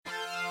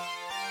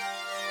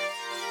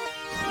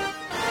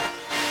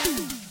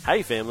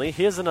Hey family,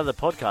 here's another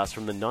podcast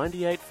from the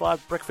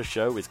 98.5 Breakfast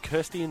Show with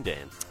Kirsty and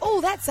Dan. Oh,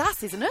 that's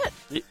us, isn't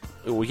it?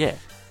 Oh, yeah.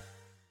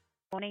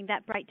 Morning.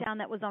 That breakdown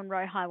that was on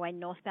Roe Highway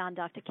northbound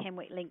after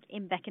Kenwick Link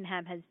in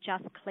Beckenham has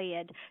just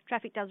cleared.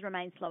 Traffic does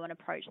remain slow on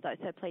approach though,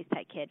 so please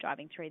take care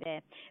driving through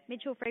there.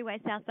 Mitchell Freeway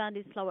southbound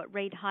is slow at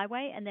Reed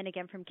Highway and then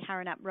again from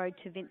Karrinyup Road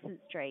to Vincent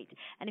Street.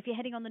 And if you're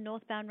heading on the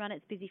northbound run,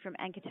 it's busy from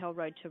Ankertel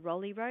Road to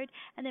Rowley Road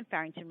and then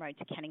Farrington Road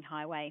to Canning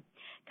Highway.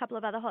 A couple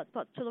of other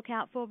hotspots to look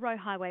out for: Roe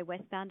Highway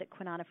westbound at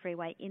Kwinana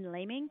Freeway in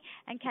Leeming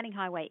and Canning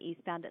Highway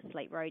eastbound at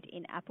Sleep Road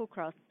in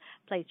Applecross.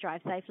 Please drive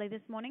safely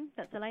this morning.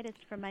 That's the latest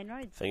from Main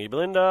Roads. Thank you,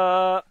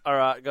 Belinda. All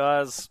right,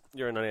 guys,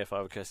 you're in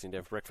 98.5 with Kirsty and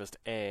Dan for breakfast,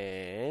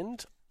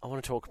 and I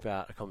want to talk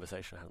about a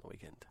conversation I had on the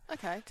weekend.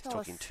 Okay, tell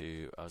us.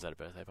 I was at a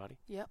birthday party.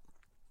 Yep.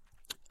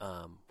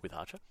 With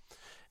Archer,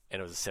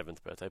 and it was a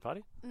 7th birthday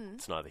party.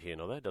 It's neither here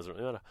nor there, doesn't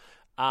really matter.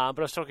 But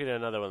I was talking to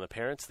another one of the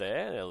parents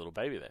there, and a little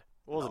baby there.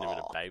 It wasn't even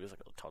a baby, it was like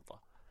a little toddler.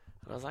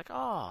 And I was like,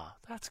 oh,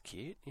 that's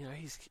cute.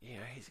 He's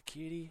a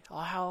cutie.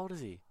 Oh, how old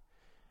is he?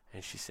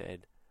 And she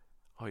said,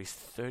 oh, he's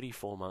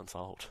 34 months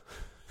old.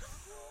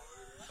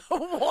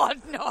 What?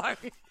 No.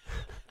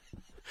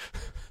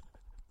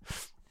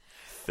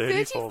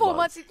 34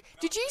 months.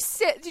 Did you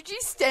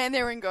stand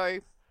there and go,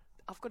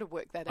 I've got to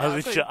work that out.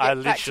 I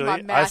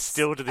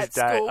still to this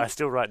day, I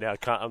still right now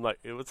can't. I'm like,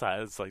 what's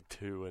that? It's like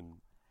 2 and.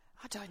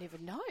 I don't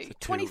even know.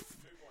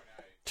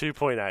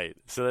 2.8.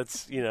 So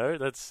that's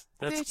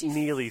that's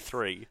nearly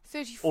 3.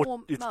 34 or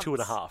it's months.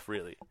 2.5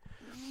 really.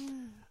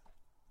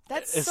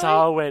 That's so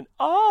I went,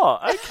 oh,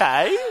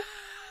 okay.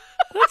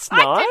 That's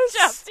nice. I can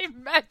just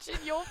imagine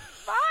your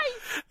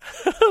face.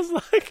 I was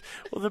like,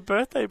 well, the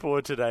birthday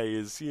boy today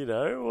is, he's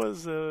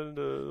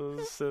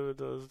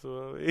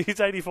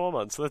 84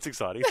 months, so that's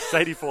exciting. It's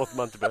his 84th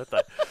month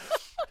birthday.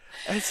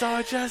 And so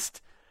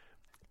it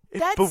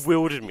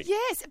bewildered me.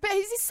 Yes, but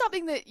is this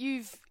something that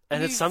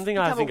it's something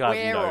I think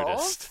I've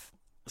noticed of?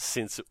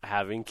 Since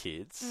having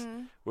kids.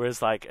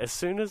 Whereas, like, as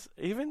soon as,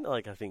 even,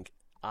 like, I think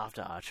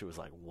after Archie was,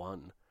 like,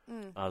 1,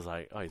 I was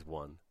like, oh, he's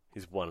 1.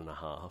 He's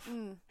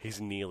 1.5.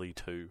 He's nearly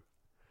 2.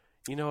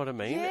 You know what I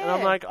mean? Yeah. And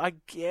I'm like, I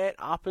get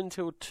up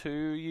until 2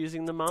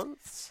 using the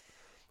months.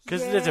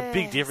 Because there's a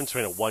big difference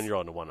between a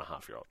 1-year-old and a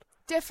 1.5-year-old.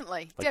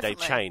 Definitely. They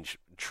change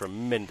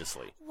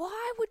tremendously.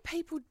 Why would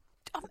people...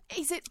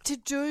 is it to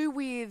do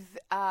with...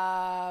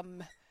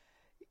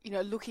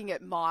 looking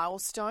at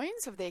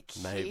milestones of their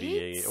kids?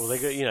 Maybe, yeah. Well, they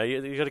got,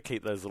 you got to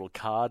keep those little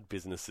card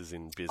businesses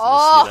in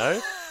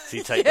business, So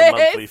you take yes. the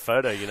monthly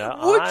photo,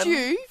 Would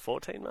you?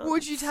 14 months.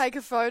 Would you take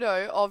a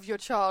photo of your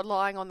child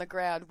lying on the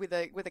ground with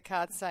a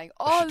card saying,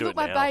 "Oh, look,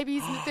 my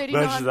baby's 39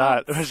 Imagine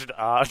months." that. Imagine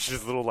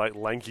Arch's little, like,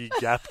 lanky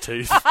gap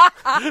tooth. He's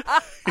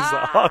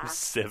like, I'm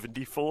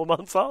 74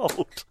 months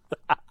old.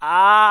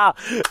 All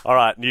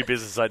right, new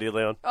business idea,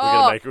 Leon.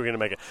 We're gonna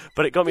make it.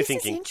 But it got me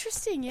thinking. This is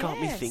interesting. Yes.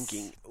 Got me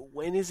thinking.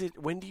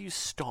 When do you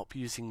stop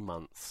using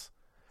months?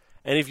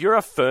 And if you're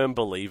a firm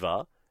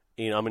believer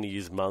in I'm going to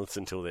use months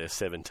until they're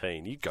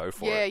 17, you go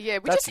for it. Yeah.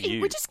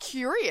 We're just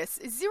curious.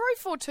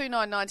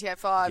 0429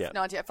 985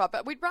 985.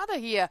 But we'd rather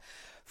hear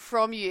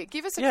from you.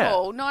 Give us a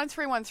call,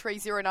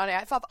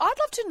 93130985. I'd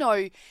love to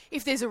know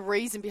if there's a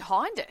reason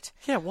behind it.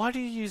 Yeah, why do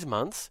you use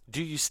months?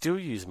 Do you still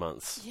use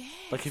months? Yes.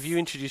 Like, if you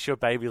introduce your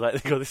baby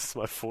like, they go, this is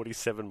my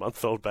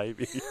 47-month-old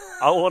baby.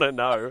 I want to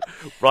know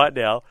right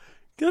now.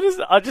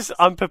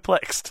 I'm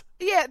perplexed.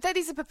 Yeah, that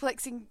is a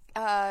perplexing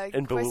and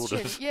question.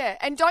 Bewildered. Yeah,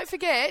 and don't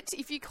forget,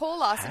 if you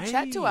call us and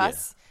chat to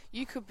us,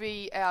 you could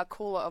be our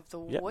caller of the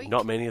week.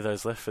 Not many of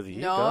those left for the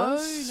year,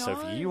 guys. So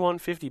if you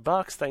want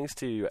 $50, thanks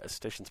to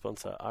station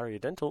sponsor Aria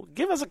Dental,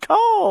 give us a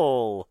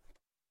call.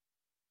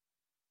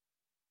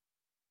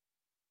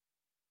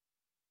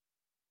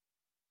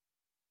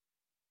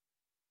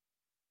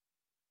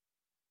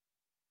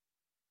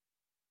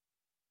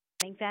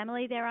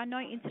 Family, there are no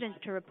incidents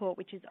to report,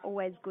 which is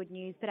always good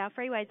news, but our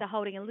freeways are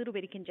holding a little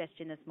bit of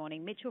congestion this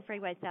morning. Mitchell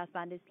Freeway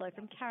southbound is slow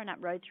from Karrinyup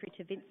Road through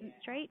to Vincent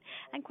Street,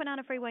 and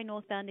Kwinana Freeway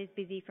northbound is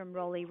busy from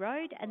Rowley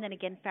Road, and then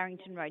again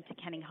Farrington Road to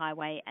Canning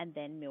Highway, and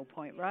then Mill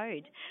Point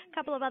Road. A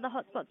couple of other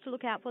hotspots to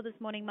look out for this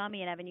morning: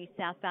 Marmion Avenue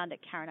southbound at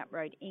Karrinyup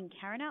Road in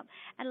Karrinyup,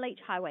 and Leach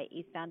Highway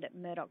eastbound at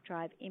Murdoch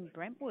Drive in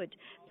Brentwood.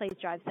 Please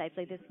drive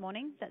safely this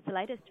morning. That's the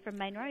latest from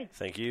Main Roads.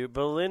 Thank you,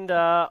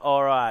 Belinda.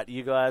 All right,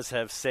 you guys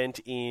have sent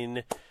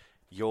in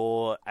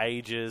your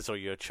ages or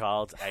your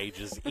child's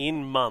ages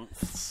in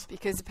months.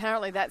 Because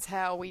apparently that's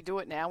how we do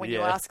it now. When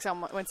you ask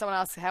someone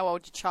asks how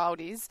old your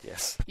child is,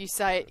 you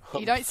say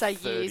you don't say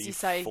years, you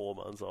say 4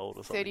 months old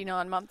or something.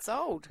 39 months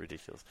old.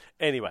 Ridiculous.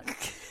 Anyway,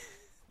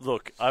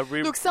 look,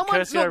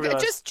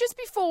 just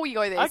before we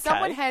go there, okay.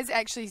 Someone has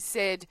actually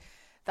said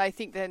they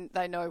think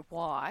they know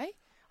why.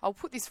 I'll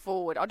put this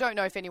forward. I don't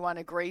know if anyone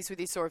agrees with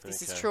this or if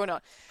this is true or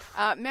not.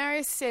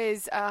 Marius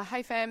says,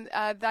 hey fam,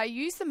 they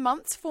use the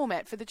months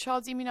format for the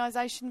child's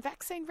immunisation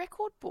vaccine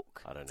record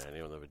book. I don't know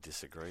anyone that would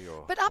disagree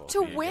But up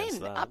to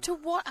when? Up to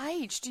what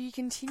age do you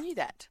continue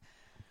that?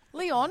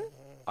 Leon?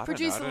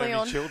 Producer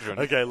Leon. Children.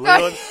 Okay,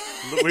 Leon.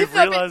 Look, we've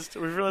realised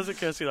that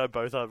Kirsty and I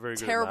both aren't very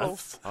Terrible. good at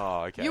maths.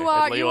 Oh, okay. You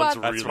are. And You Leon's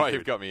are. That's really why good.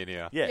 you've got me in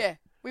here. Yeah. Yeah.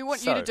 We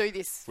want you So, to do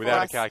this for Without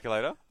a us.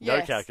 calculator? No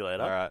Yes.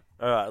 calculator. All right.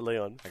 All right,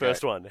 Leon. Okay.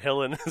 First one.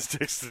 Helen has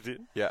texted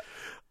in. Yeah.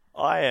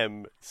 I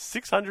am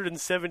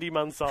 670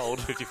 months old.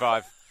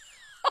 55.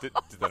 Did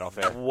that off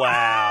air.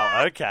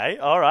 Wow. Okay.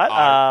 All right.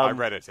 I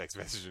read a text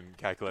message and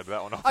calculated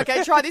that one off.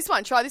 Okay, try this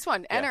one.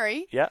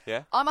 Annery, Yeah.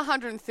 Yeah. I'm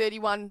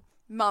 131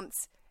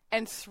 months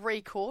and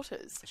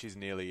 3/4. She's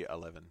nearly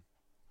 11.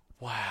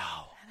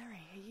 Wow. Annery,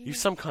 are you... You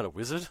some kind of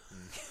wizard?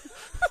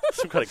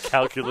 Some kind of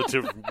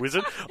calculative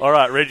wizard? All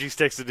right, Reggie's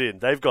texted in.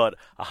 They've got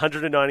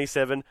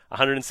 197,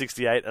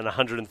 168, and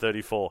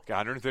 134. Okay,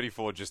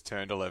 134 just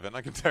turned 11.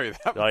 I can tell you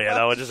that. Oh, yeah,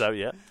 that one just over,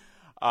 yeah.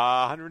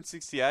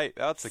 168.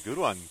 That's a good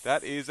one.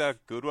 That is a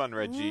good one,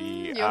 Reggie.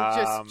 You're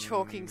just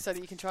chalking so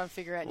that you can try and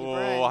figure out in your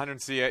brain.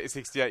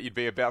 168, you'd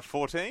be about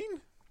 14.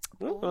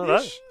 All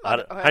right. I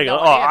have Hang no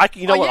on.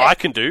 idea. You know what yeah. I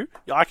can do?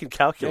 I can Yeah,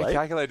 calculate.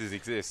 calculators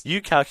exist. You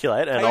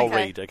calculate and I'll Okay.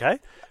 read, okay?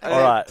 Hey,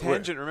 All right.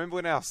 Tangent. Remember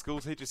when our school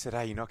teacher said,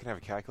 "Hey, you're not going to have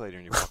a calculator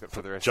in your pocket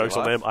for the rest Jokes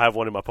of on your them. life"? I have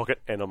one in my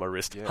pocket and on my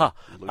wrist. Yeah, Huh.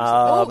 you loser.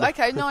 Oh,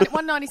 okay.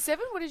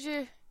 197. What did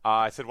you...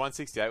 I said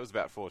 168 was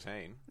about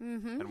 14,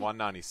 and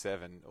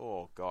 197.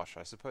 Oh gosh,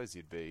 I suppose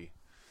you'd be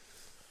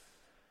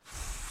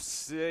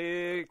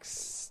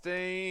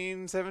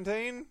 16,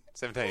 17,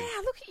 17. Yeah,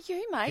 look at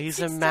you, mate. He's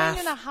a 16 math-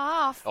 and a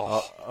half.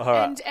 Oh, All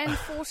right. And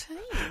 14.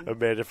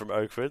 Amanda from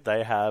Oakford,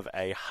 they have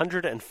a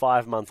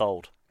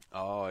 105-month-old.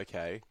 oh,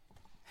 okay,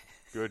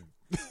 good.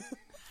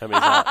 How many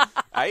is that?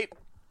 8,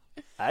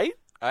 8?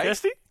 8.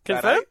 Kirsty? About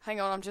Confirm? 8?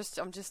 Hang on, I'm just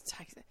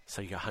taking...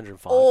 So you got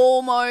 105.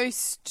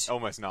 Almost.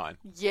 Almost 9.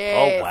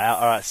 Yes. Oh, wow.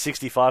 All right,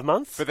 65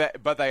 months?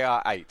 But they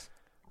are 8.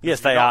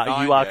 Yes, You're they not are.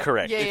 9 You are yet.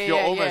 correct. Yeah, If you're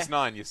yeah, almost yeah.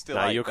 9, you're still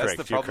No, 8. you're That's correct,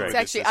 the you're problem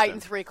correct. It's with actually this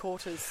 8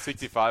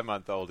 system. 3/4.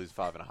 65-month-old is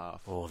 5.5.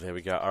 Oh, there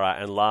we go. All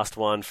right, and last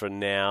one for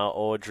now.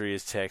 Audrey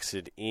has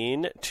texted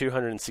in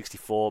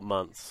 264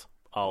 months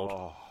old.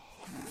 Oh.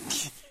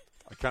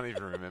 I can't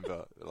even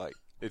remember. Like,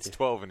 it's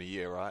 12 in a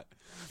year, right?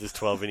 There's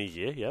 12 in a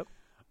year, yep.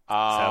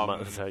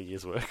 That's how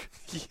years work.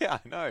 Yeah,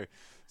 I know.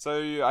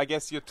 So I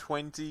guess you're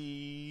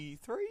 23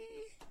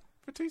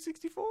 for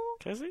 264,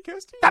 Kirsty?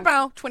 Kirsty?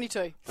 Bow,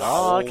 22.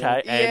 Oh,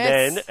 okay.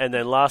 Yes. And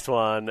then last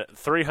one,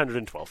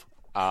 312.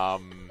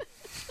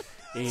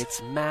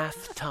 It's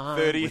math time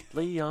 30. with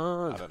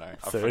Leon. I don't know.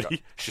 I 30? forgot.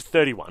 She's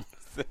 31.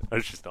 No,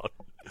 she's not.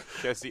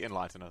 Kirsty,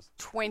 enlighten us.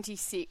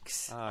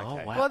 26. Okay. Oh,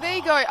 wow. Well, there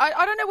you go.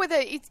 I don't know whether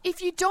it's,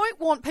 if you don't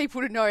want people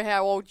to know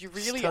how old you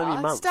really tell me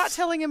are, months. start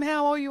telling them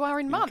how old you are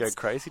in You months. go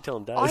crazy, tell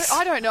them days.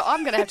 I don't know.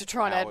 I'm going to have to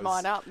try and add Hours.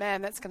 mine up.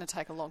 Man, that's going to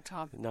take a long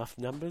time. Enough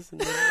numbers?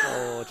 And then...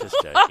 Oh, just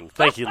joking.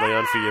 Thank you,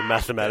 Leon, for your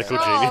mathematical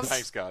Yeah. genius.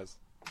 Thanks, guys.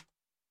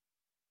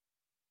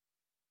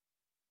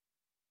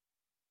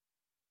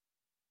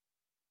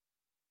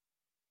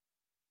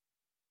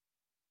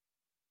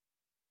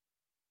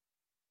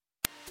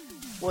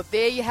 Well,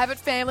 there you have it,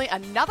 family.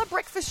 Another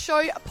Breakfast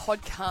Show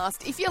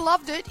podcast. If you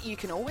loved it, you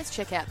can always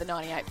check out the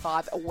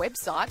 98.5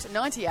 website,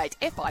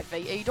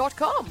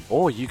 98five.com.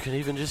 Or you can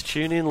even just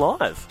tune in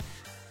live.